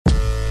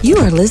You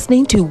are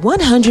listening to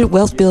 100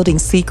 Wealth Building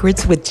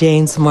Secrets with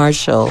James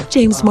Marshall.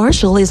 James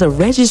Marshall is a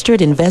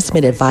registered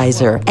investment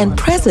advisor and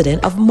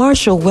president of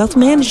Marshall Wealth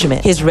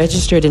Management. His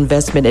registered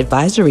investment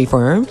advisory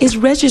firm is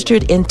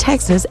registered in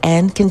Texas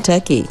and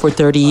Kentucky. For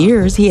 30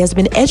 years, he has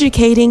been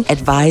educating,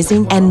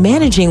 advising, and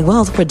managing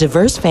wealth for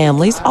diverse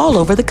families all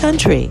over the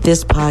country.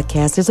 This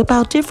podcast is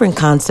about different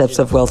concepts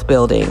of wealth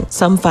building,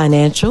 some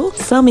financial,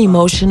 some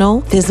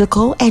emotional,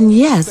 physical, and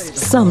yes,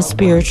 some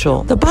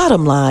spiritual. The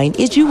bottom line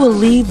is you will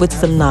leave with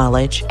some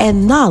knowledge,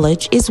 and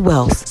knowledge is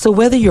wealth. So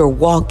whether you're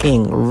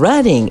walking,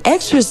 running,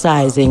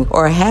 exercising,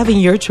 or having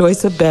your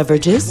choice of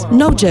beverages,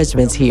 no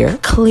judgments here.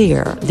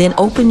 Clear. Then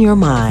open your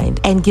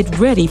mind and get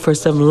ready for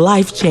some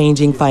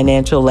life-changing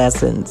financial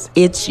lessons.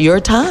 It's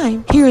your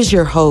time. Here is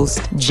your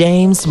host,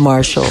 James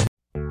Marshall.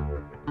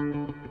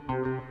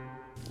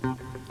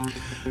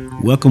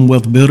 Welcome,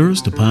 Wealth Builders,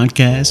 to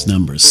podcast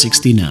number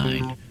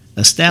 69.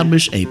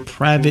 Establish a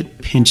private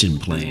pension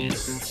plan.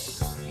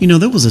 You know,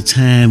 there was a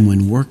time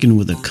when working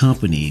with a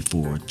company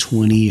for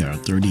 20 or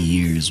 30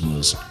 years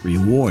was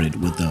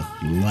rewarded with a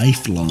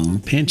lifelong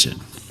pension.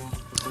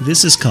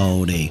 This is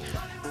called a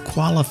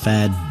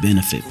qualified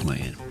benefit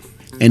plan,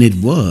 and it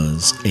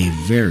was a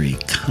very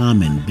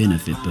common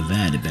benefit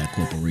provided by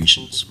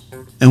corporations.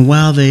 And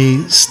while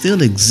they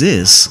still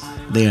exist,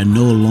 they are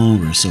no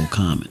longer so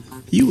common.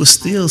 You will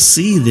still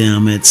see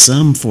them at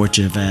some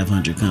Fortune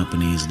 500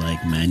 companies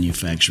like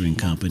manufacturing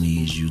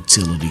companies,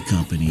 utility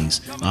companies,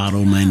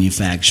 auto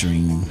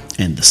manufacturing,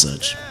 and the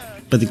such.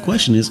 But the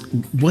question is,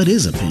 what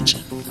is a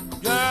pension?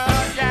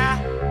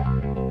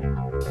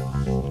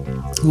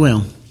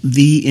 Well,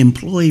 the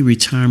Employee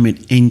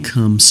Retirement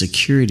Income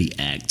Security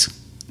Act,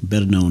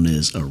 better known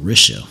as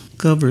ERISA,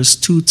 covers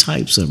two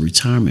types of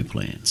retirement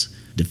plans: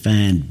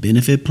 defined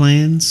benefit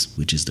plans,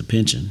 which is the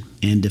pension,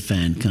 and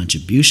defined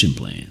contribution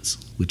plans,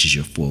 which is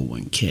your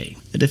 401k.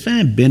 A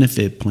defined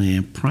benefit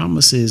plan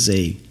promises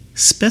a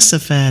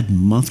specified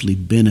monthly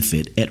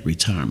benefit at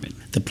retirement.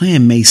 The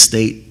plan may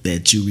state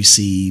that you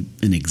receive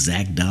an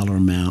exact dollar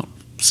amount,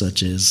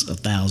 such as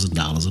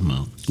 $1,000 a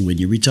month, when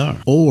you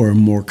retire. Or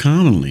more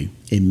commonly,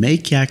 it may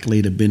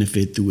calculate a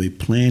benefit through a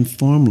plan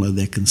formula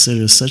that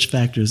considers such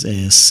factors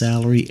as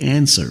salary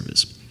and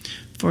service.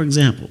 For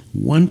example,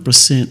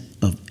 1%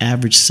 of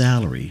average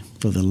salary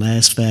for the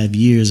last 5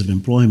 years of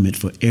employment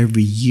for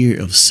every year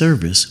of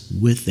service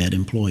with that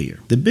employer.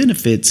 The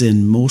benefits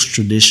in most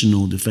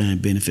traditional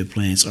defined benefit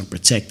plans are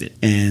protected,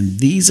 and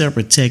these are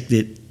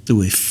protected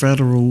through a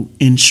federal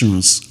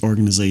insurance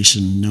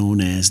organization known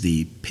as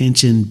the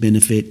Pension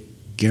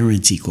Benefit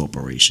Guaranty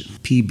Corporation,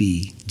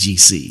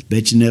 PBGC.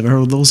 Bet you never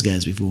heard of those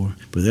guys before,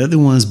 but they're the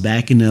ones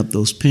backing up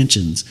those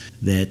pensions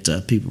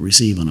that people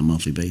receive on a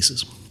monthly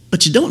basis.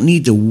 But you don't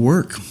need to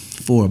work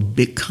for a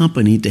big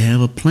company to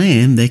have a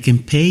plan that can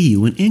pay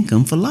you an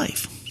income for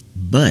life.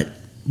 But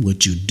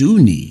what you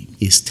do need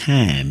is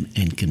time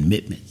and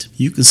commitment.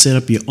 You can set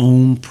up your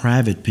own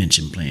private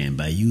pension plan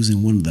by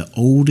using one of the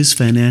oldest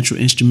financial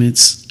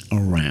instruments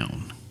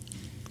around,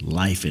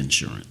 life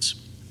insurance.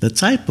 The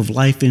type of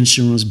life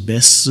insurance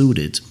best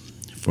suited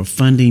for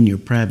funding your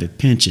private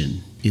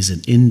pension is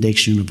an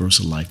Index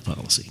Universal Life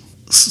Policy.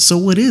 So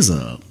what is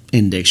a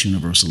Index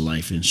Universal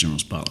Life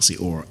Insurance Policy,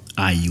 or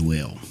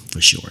IUL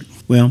for short?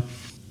 Well,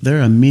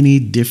 there are many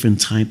different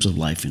types of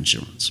life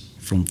insurance,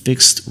 from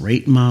fixed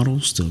rate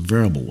models to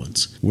variable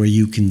ones, where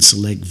you can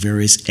select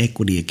various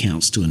equity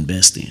accounts to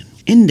invest in.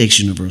 Index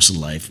Universal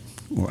Life,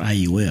 or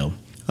IUL,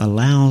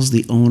 allows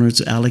the owner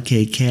to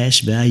allocate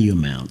cash value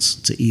amounts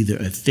to either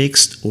a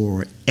fixed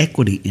or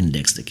equity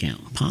indexed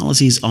account.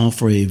 Policies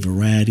offer a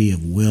variety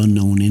of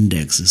well-known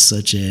indexes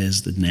such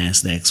as the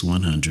NASDAQ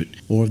 100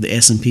 or the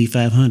S&P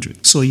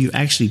 500. So you're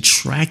actually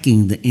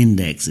tracking the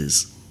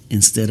indexes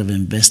instead of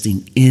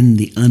investing in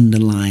the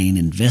underlying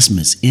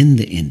investments in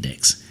the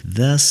index.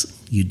 Thus,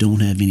 you don't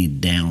have any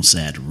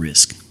downside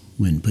risk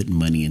when putting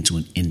money into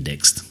an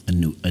index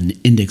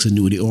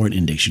annuity or an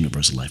Index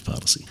Universal Life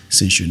Policy.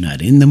 Since you're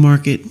not in the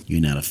market, you're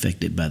not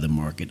affected by the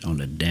market on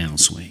the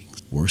downswing.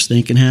 Worst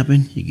thing can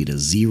happen, you get a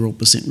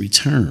 0%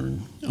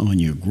 return on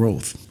your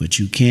growth, but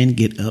you can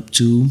get up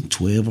to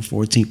 12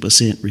 or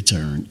 14%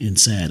 return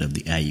inside of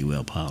the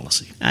IUL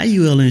policy.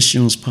 IUL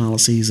insurance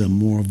policies are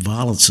more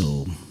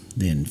volatile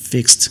than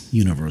fixed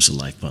universal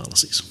life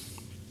policies,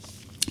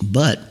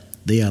 but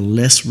they are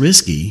less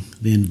risky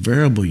than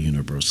variable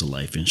universal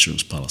life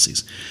insurance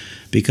policies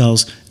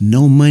because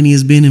no money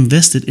is being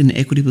invested in the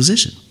equity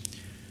position.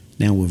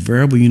 Now, with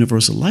variable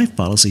universal life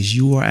policies,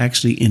 you are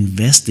actually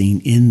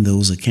investing in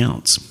those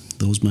accounts.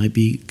 Those might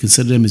be,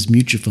 consider them as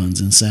mutual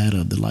funds inside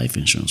of the life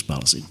insurance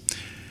policy.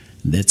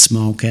 That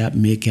small cap,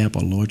 mid cap,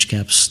 or large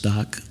cap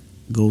stock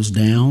goes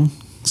down,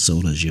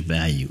 so does your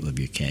value of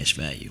your cash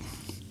value.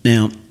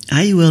 Now,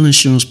 IUL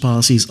insurance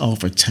policies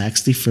offer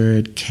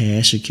tax-deferred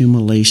cash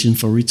accumulation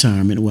for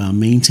retirement while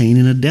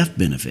maintaining a death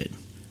benefit.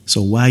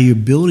 So while you're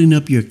building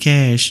up your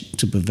cash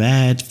to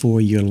provide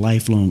for your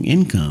lifelong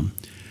income,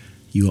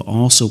 you are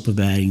also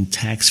providing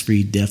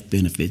tax-free death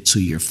benefit to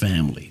your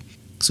family.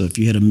 So if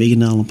you had $1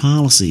 million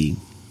policy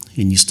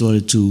and you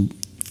started to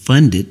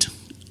fund it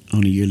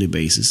on a yearly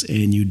basis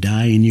and you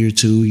die in year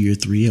 2, year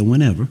 3, or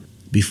whenever,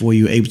 before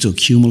you're able to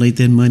accumulate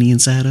that money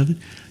inside of it,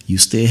 you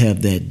still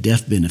have that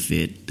death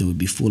benefit that would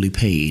be fully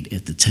paid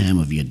at the time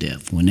of your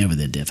death, whenever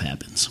that death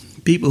happens.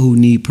 People who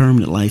need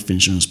permanent life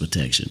insurance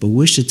protection but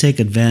wish to take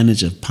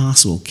advantage of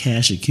possible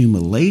cash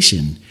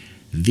accumulation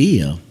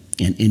via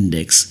an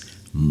index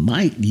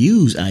might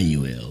use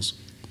IULs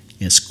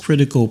as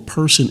critical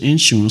person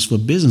insurance for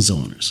business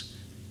owners.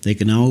 They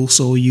can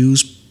also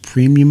use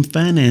premium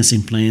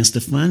financing plans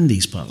to fund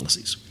these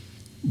policies,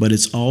 but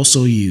it's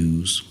also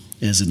used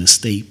as an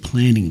estate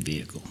planning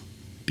vehicle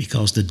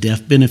because the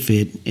death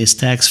benefit is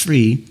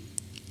tax-free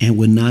and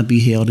would not be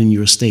held in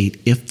your estate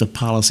if the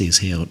policy is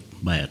held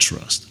by a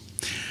trust.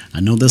 I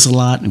know that's a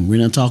lot, and we're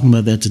not talking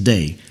about that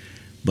today,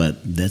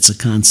 but that's a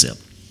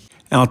concept.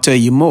 I'll tell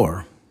you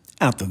more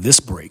after this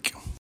break.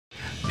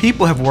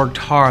 People have worked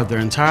hard their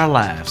entire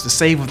lives to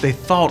save what they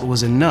thought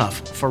was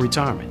enough for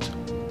retirement.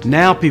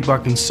 Now people are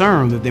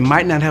concerned that they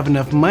might not have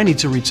enough money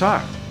to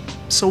retire.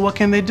 So what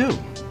can they do?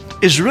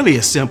 It's really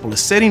as simple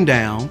as sitting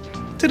down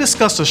to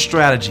discuss a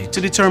strategy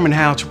to determine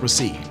how to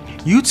proceed.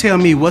 You tell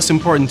me what's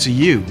important to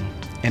you,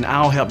 and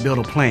I'll help build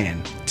a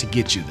plan to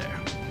get you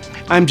there.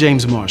 I'm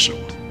James Marshall,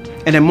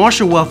 and at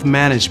Marshall Wealth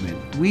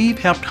Management, we've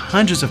helped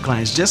hundreds of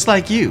clients just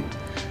like you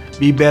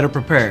be better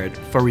prepared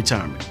for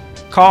retirement.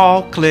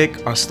 Call,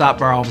 click, or stop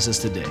by our offices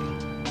today.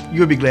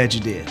 You'll be glad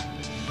you did.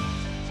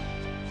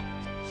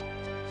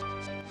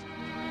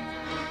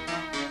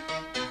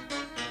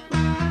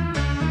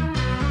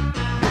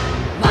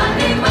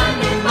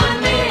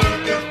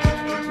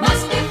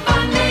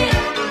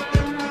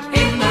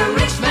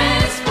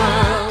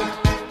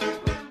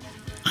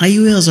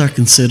 IULs are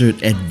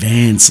considered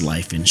advanced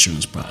life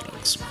insurance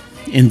products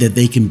in that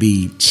they can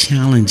be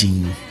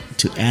challenging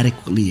to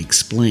adequately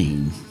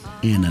explain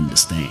and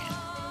understand.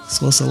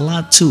 So it's a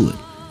lot to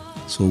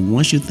it. So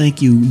once you think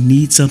you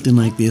need something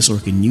like this or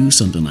can use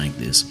something like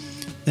this,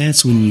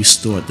 that's when you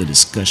start the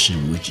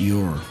discussion with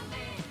your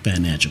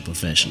financial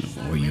professional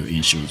or your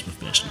insurance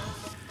professional.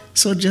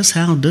 So just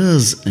how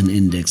does an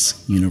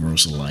Index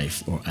Universal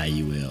Life or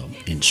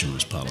IUL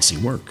insurance policy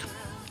work?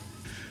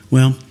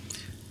 Well,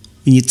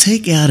 when you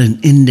take out an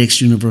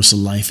Index Universal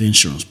Life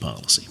insurance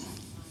policy,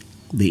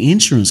 the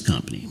insurance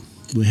company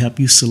will help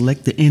you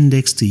select the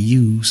index to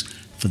use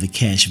for the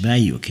cash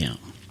value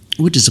account,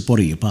 which is a part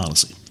of your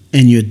policy.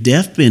 And your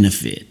death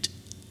benefit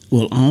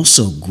will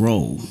also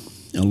grow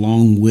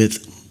along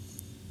with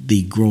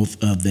the growth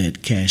of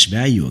that cash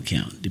value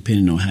account,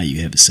 depending on how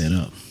you have it set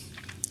up.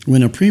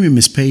 When a premium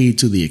is paid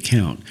to the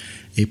account,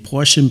 a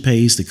portion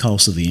pays the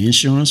cost of the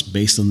insurance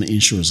based on the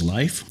insurer's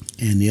life,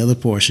 and the other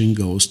portion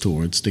goes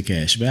towards the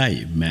cash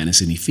value,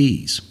 minus any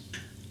fees.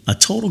 A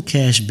total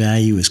cash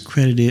value is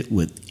credited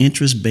with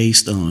interest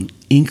based on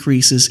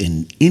increases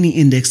in any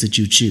index that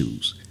you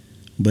choose,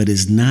 but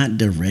is not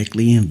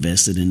directly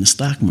invested in the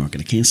stock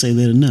market. I can't say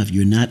that enough.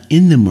 You're not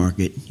in the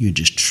market, you're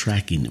just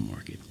tracking the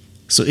market.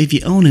 So if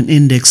you own an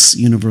Index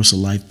Universal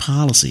Life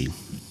policy,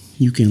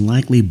 you can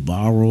likely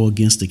borrow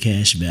against the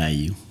cash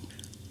value,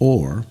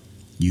 or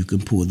you can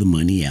pull the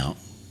money out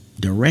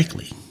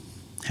directly.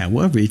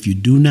 However, if you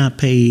do not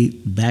pay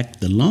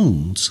back the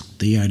loans,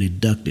 they are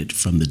deducted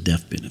from the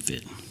death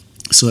benefit.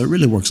 So it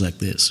really works like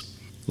this.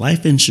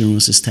 Life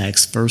insurance is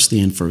taxed first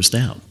in, first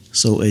out.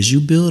 So as you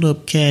build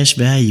up cash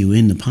value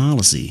in the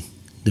policy,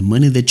 the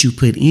money that you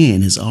put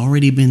in has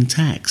already been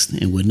taxed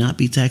and will not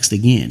be taxed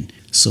again.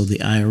 So the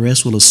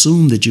IRS will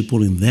assume that you're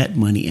pulling that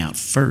money out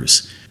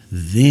first.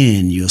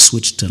 Then you'll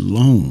switch to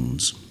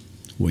loans,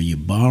 where you're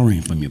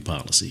borrowing from your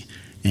policy,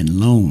 and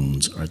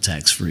loans are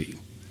tax-free.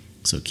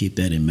 So keep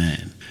that in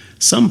mind.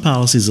 Some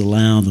policies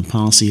allow the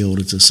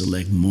policyholder to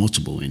select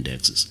multiple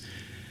indexes.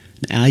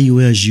 Now,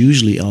 IULs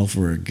usually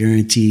offer a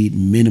guaranteed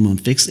minimum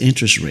fixed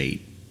interest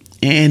rate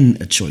and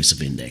a choice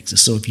of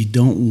indexes. So if you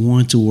don't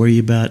want to worry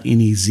about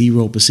any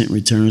 0%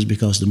 returns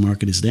because the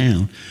market is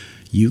down,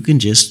 you can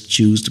just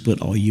choose to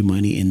put all your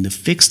money in the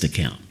fixed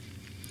account.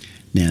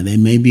 Now, there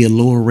may be a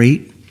lower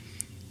rate.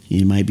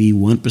 It might be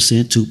 1%,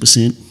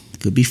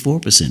 2%, could be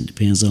 4%,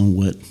 depends on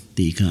what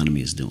the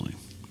economy is doing.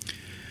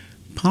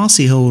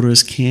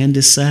 Policyholders can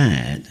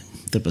decide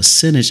the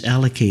percentage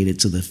allocated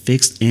to the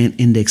fixed and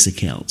index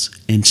accounts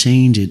and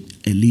change it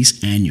at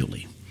least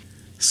annually.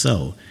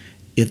 So,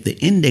 if the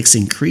index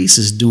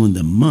increases during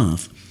the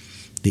month,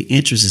 the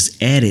interest is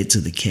added to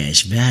the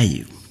cash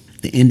value.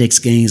 The index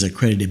gains are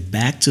credited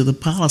back to the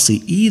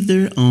policy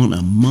either on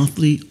a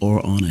monthly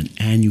or on an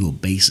annual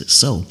basis.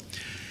 So,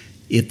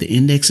 if the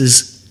index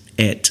is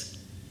at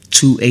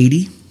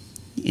 280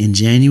 in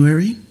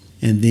January,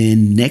 and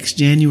then next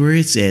January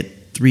it's at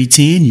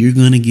 310, you're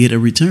going to get a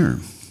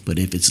return. But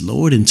if it's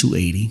lower than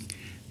 280,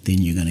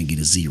 then you're going to get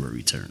a zero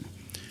return.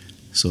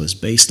 So it's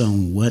based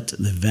on what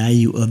the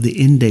value of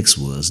the index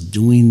was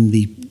during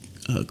the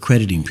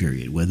crediting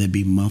period, whether it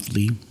be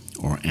monthly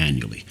or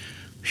annually.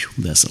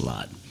 Whew, that's a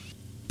lot.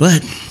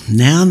 But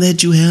now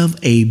that you have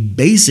a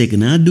basic,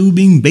 and I do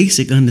mean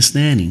basic,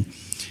 understanding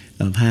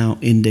of how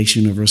Index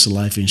Universal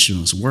Life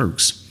Insurance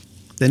works,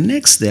 The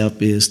next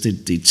step is to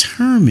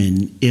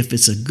determine if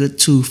it's a good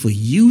tool for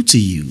you to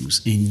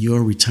use in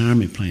your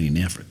retirement planning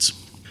efforts.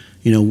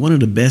 One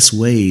of the best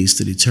ways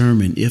to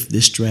determine if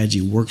this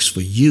strategy works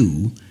for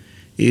you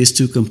is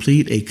to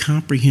complete a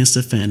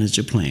comprehensive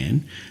financial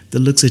plan that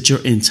looks at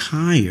your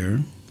entire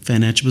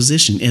financial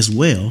position as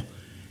well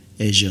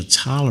as your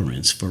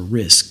tolerance for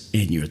risk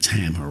and your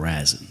time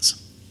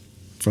horizons.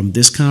 From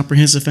this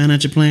comprehensive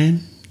financial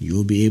plan,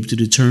 you'll be able to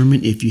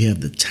determine if you have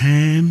the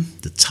time,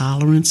 the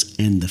tolerance,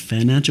 and the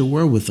financial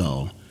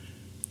wherewithal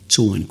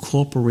to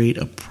incorporate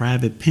a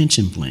private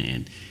pension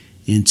plan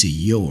into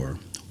your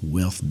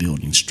wealth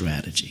building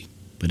strategy.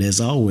 But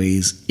as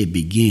always, it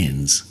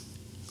begins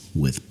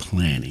with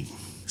planning.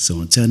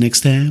 So until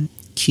next time,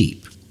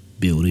 keep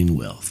building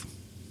wealth.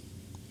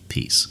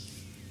 Peace.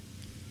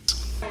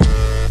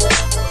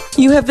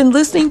 You have been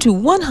listening to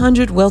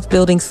 100 Wealth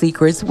Building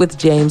Secrets with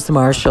James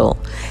Marshall.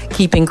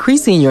 Keep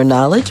increasing your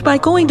knowledge by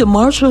going to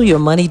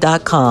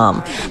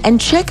marshallyourmoney.com and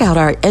check out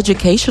our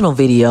educational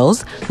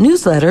videos,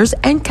 newsletters,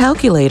 and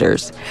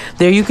calculators.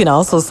 There you can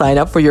also sign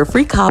up for your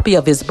free copy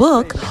of his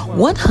book,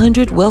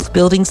 100 Wealth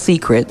Building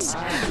Secrets.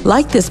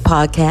 Like this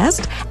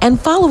podcast and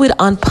follow it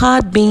on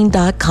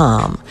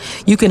podbean.com.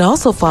 You can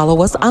also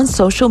follow us on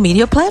social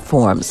media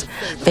platforms: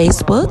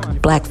 Facebook,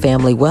 Black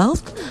Family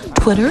Wealth,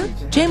 Twitter,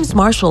 James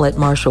Marshall at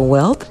Marshall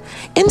Wealth,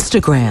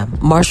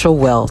 Instagram, Marshall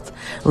Wealth,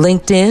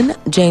 LinkedIn,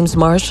 James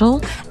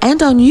Marshall,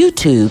 and on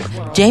YouTube,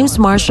 James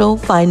Marshall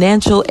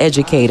Financial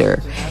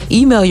Educator.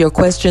 Email your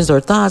questions or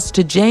thoughts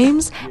to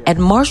James at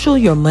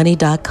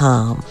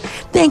marshallyourmoney.com.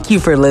 Thank you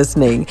for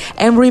listening.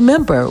 And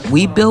remember,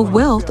 we build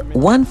wealth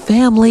one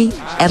family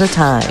at a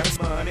time.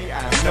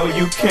 know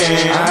you can.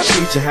 I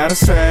teach you how to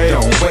save.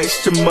 Don't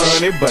waste your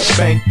money, but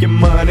bank your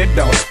money.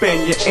 Don't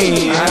spend your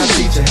ends. I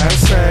teach you how to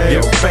save.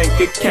 Your bank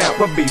account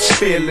will be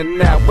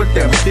spilling out with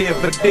them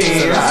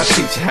dividends. I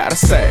teach you how to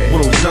save.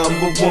 Rule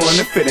number one,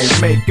 if it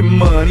ain't making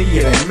money,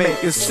 it ain't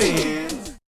making sense.